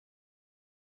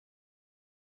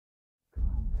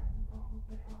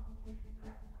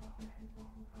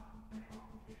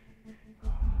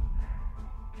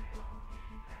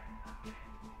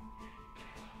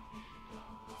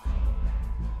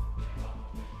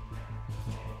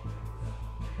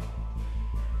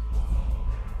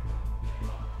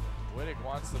Wittek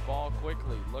wants the ball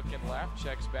quickly. Looking left,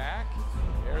 checks back.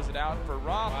 Airs it out for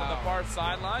Roth on the far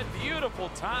sideline. Beautiful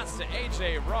toss to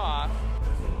A.J. Roth.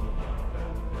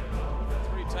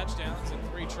 3 touchdowns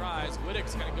and 3 tries.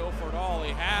 Wittek's going to go for it all.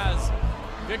 He has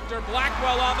Victor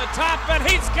Blackwell on the top, and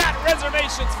he's got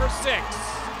reservations for 6.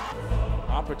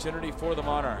 Opportunity for the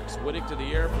Monarchs. Wittek to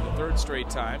the air for the 3rd straight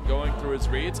time. Going through his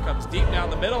reads, comes deep down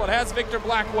the middle, and has Victor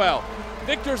Blackwell.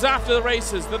 Victor's off to the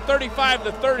races. The 35,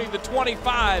 the 30, the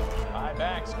 25. High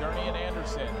backs, Gurney and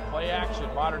Anderson. Play action.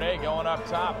 Modern Day going up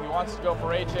top. He wants to go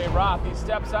for A.J. Roth. He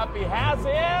steps up. He has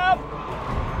him.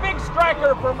 Big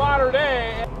striker for Modern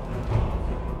Day.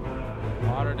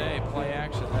 Modern Day play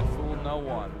action. That fooled no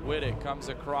one. Wittek comes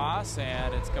across,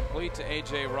 and it's complete to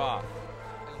A.J. Roth.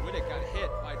 Wittek got hit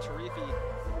by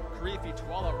Tarifi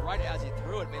Twala right as he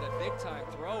threw it, made a big-time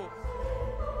throw.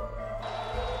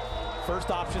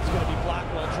 First option is going to be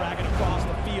Blackwell dragging across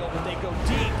the field, but they go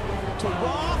deep to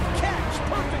Roth. Catch,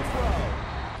 perfect throw.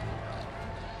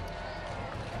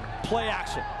 Play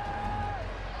action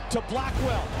to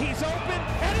Blackwell. He's open,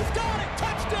 and he's got it.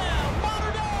 Touchdown,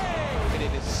 Modern Day! And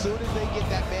then as soon as they get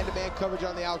that man-to-man coverage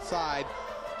on the outside,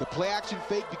 the play action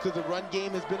fake, because the run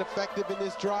game has been effective in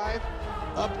this drive,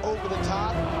 up over the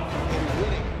top, and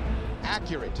Wittek,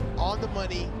 accurate, on the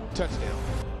money, touchdown.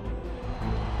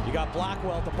 You got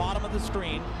Blackwell at the bottom of the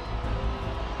screen.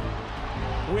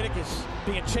 Wittek is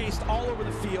being chased all over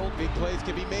the field. Big plays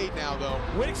can be made now, though.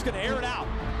 Wittek's going to air it out.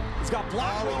 He's got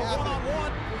Blackwell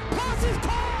one-on-one. Pass is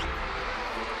caught!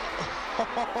 Oh,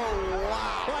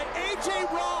 wow. By A.J.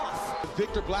 Roth.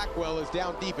 Victor Blackwell is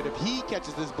down deep, and if he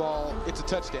catches this ball, it's a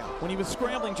touchdown. When he was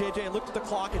scrambling, JJ, I looked at the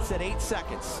clock, it said 8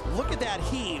 seconds. Look at that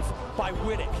heave by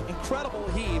Wittek. Incredible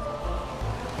heave.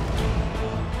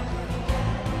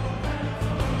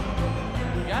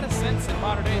 You got a sense that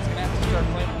Modern Day is going to have to start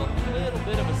playing with a little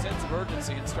bit of a sense of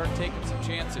urgency and start taking some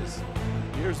chances.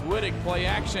 Here's Wittek play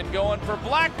action going for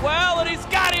Blackwell, and he's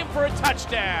got him for a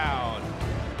touchdown.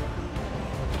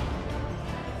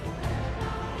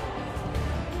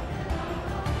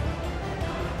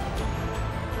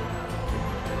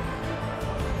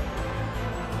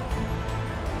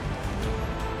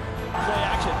 Play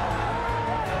action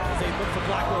as they look for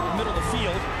Blackwell in the middle of the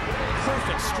field.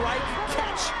 Perfect strike,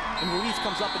 catch, and Ruiz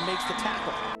comes up and makes the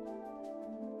tackle.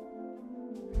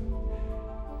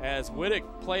 As Wittek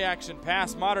play action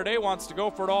pass, Modern Day wants to go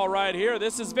for it all right here.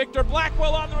 This is Victor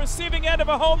Blackwell on the receiving end of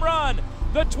a home run.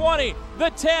 The 20, the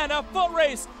 10, a foot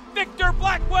race. Victor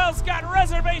Blackwell's got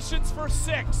reservations for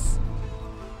 6.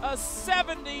 A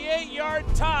 78-yard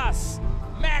toss.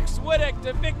 Max Wittek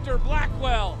to Victor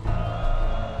Blackwell.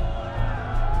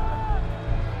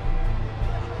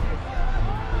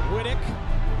 Wittek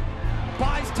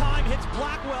buys time, hits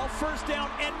Blackwell, first down,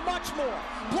 and much more.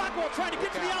 Blackwell trying to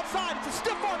get to the outside. It's a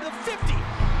stiff arm to the 50.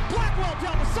 Blackwell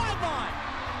down the sideline.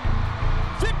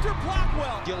 Victor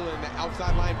Blackwell. Gilliland, the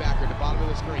outside linebacker at the bottom of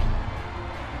the screen.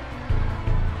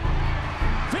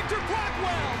 Victor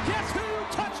Blackwell, guess who?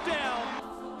 Touchdown.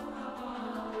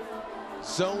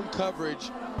 Zone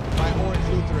coverage by Orange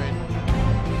Lutheran.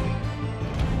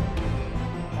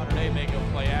 Modern Day may go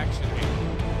play action here.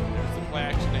 There's the play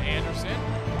action to Anderson.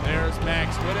 There's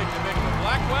Max Wittek to Victor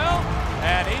Blackwell,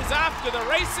 and he's off to the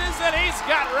races, and he's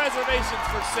got reservations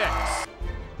for 6.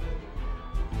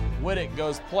 Wittek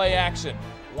goes play action,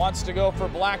 wants to go for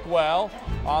Blackwell.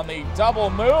 On the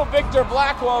double move, Victor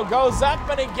Blackwell goes up,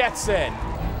 and he gets it.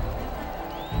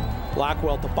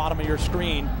 Blackwell at the bottom of your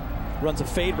screen runs a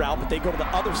fade route, but they go to the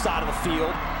other side of the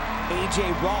field.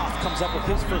 A.J. Roth comes up with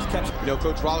his first catch. You know,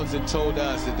 Coach Rollinson told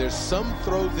us that there's some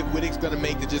throws that Wittek's going to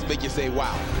make that just make you say,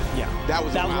 wow. Yeah, that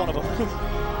was one of them.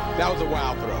 That was a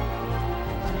wild throw.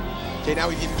 Okay, now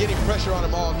he's getting pressure on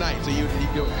him all night. So you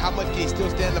know, how much can he still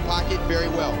stand in the pocket? Very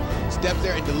well. Steps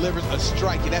there and delivers a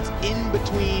strike, and that's in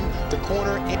between the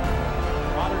corner and...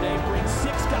 Modern Day brings 6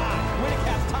 guys. Wittek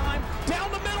has time. Down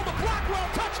the middle to Blackwell.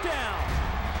 Touchdown.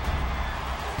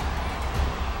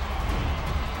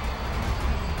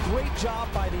 Great job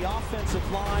by the offensive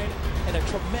line and a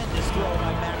tremendous throw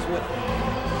by Max Wittek.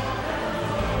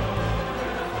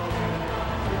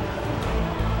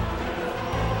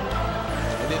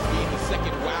 And this being the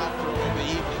second wow throw of the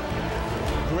evening.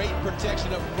 Great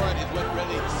protection up front is what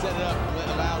really set it up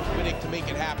and allowed Wittek to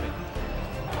make it happen.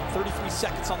 33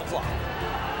 seconds on the clock.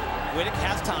 Wittek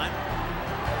has time.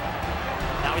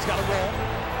 Now he's got to roll.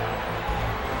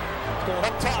 Going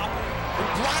up top. And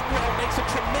Blackwell makes a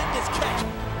tremendous catch.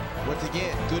 Once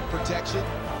again, good protection,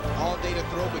 all day to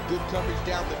throw, but good coverage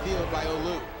down the field by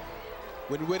Olu.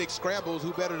 When Wittek scrambles,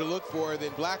 who better to look for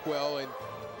than Blackwell? And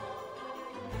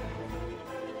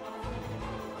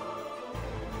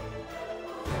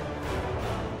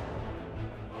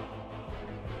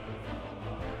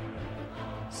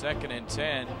 2nd and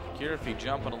 10. Kierfy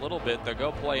jumping a little bit. They'll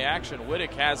go play action.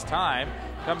 Wittek has time.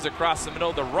 Comes across the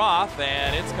middle to Roth,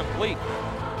 and it's complete.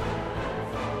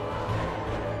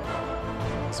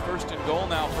 It's 1st and goal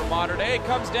now for Modern Day.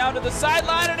 Comes down to the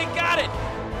sideline, and he got it.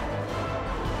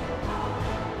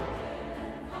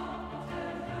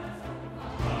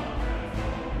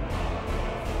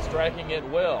 Striking at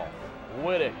will.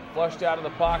 Wittek flushed out of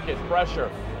the pocket, pressure.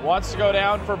 Wants to go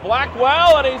down for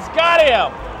Blackwell, and he's got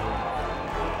him.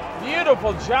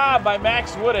 Beautiful job by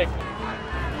Max Wittek.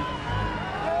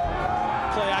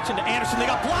 Play action to Anderson. They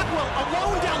got Blackwell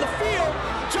alone down the field.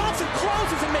 Johnson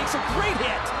closes and makes a great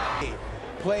hit.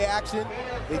 Play action.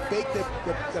 They fake the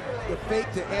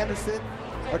fake to Anderson,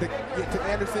 or to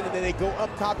Anderson, and then they go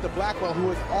up top to Blackwell,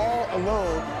 who is all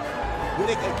alone.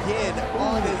 Wittek again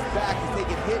on his back. He's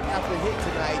taking hit after hit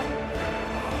tonight.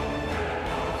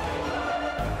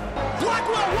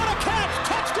 Blackwell, what a catch!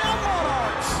 Touchdown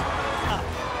Monarchs!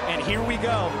 And here we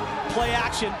go. Play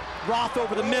action. Roth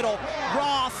over the middle.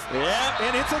 Roth. Yeah,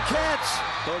 and it's a catch.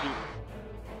 Told you.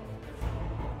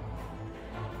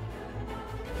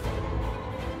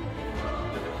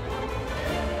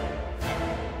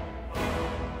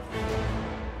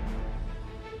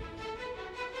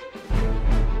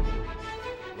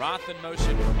 Roth in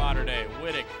motion for Modern Day.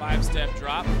 Wittek, 5-step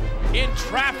drop. In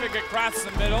traffic across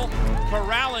the middle.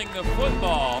 Corralling the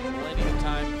football. Plenty of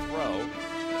time to throw.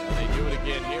 And they do it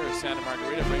again here. Santa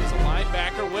Margarita brings a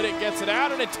linebacker. Wittek gets it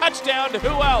out, and a touchdown to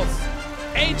who else?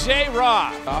 A.J.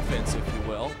 Roth. Offense, if you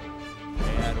will.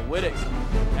 And Wittek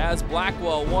has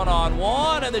Blackwell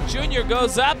one-on-one, and the junior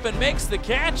goes up and makes the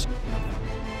catch.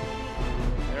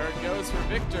 There it goes for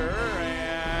Victor,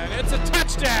 and it's a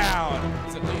touchdown.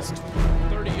 It's at least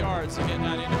 30 yards to get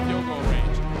that into field goal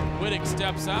range. Wittek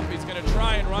steps up. He's going to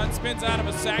try and run. Spins out of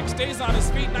a sack. Stays on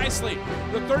his feet nicely.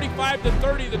 The 35 to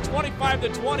 30, the 25 to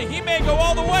 20. He may go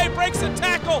all the way. Breaks a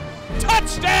tackle.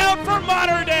 Touchdown for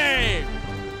Modern Day.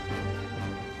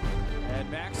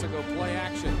 And Max will go play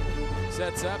action.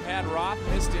 Sets up. Had Roth.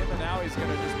 Missed him. And now he's going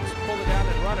to just pull it down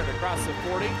and run it across the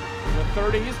 40. The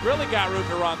 30. He's really got room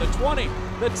to run. The 20.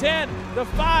 The 10. The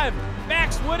 5.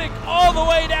 Max Wittek all the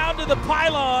way down to the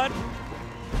pylon.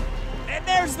 And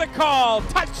there's the call.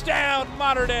 Touchdown,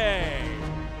 Modern Day.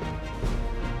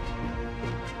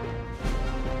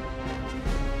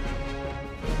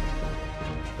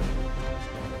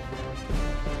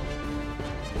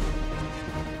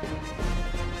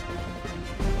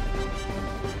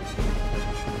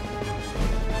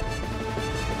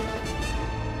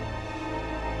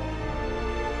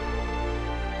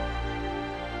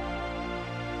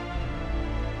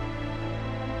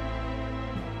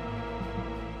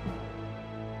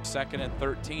 Second and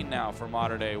 13 now for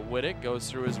Modern Day. Wittek goes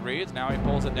through his reads. Now he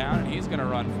pulls it down, and he's going to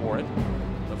run for it.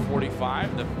 The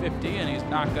 45, the 50, and he's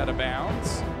knocked out of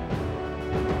bounds.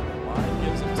 Line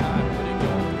gives him time. Wittek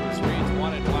going through his reads.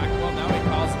 Wanted Blackwell. Now he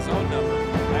calls his own number.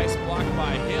 Nice block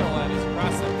by Hill, and he's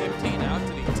across the 15 out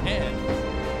to the 10.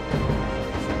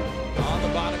 On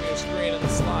the bottom of your screen in the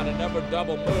slot, another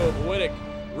double move. Wittek,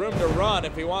 room to run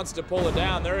if he wants to pull it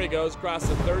down. There he goes, across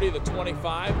the 30, the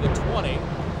 25, the 20.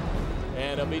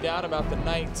 And he'll be down about the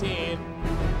 19.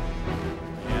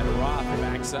 And Roth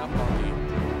backs up on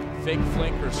the fake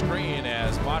flanker screen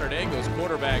as Modern Day goes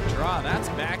quarterback draw. That's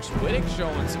Max Wittek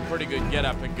showing some pretty good get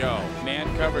up and go. Man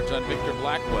coverage on Victor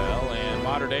Blackwell, and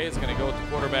Modern Day is going to go with the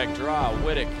quarterback draw.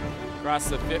 Wittek across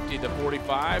the 50 to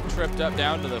 45, tripped up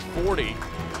down to the 40.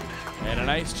 And a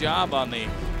nice job on the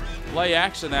play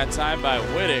action that time by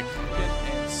Wittek.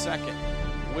 And second,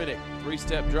 Wittek,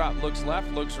 3-step drop, looks left,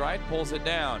 looks right, pulls it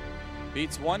down.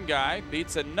 Beats one guy,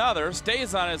 beats another,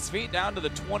 stays on his feet down to the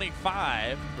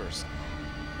 25.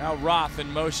 Now Roth in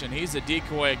motion. He's a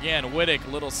decoy again. Wittek,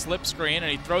 little slip screen,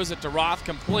 and he throws it to Roth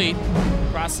complete.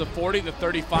 Across the 40, the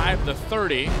 35, the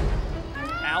 30.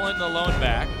 Allen the lone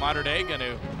back. Modern Day going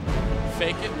to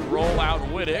fake it, roll out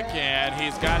Wittek, and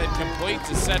he's got it complete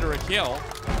to Cedric Hill.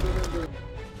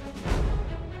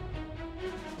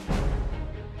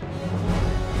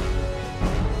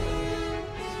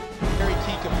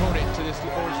 Component to this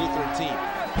Orange Lutheran team.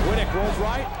 Wittek rolls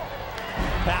right.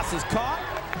 Pass is caught.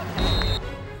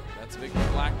 That's Victor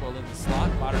Blackwell in the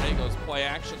slot. Modern Day goes play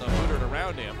action. They'll boot it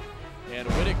around him. And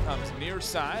Wittek comes near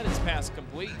side. His pass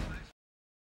complete.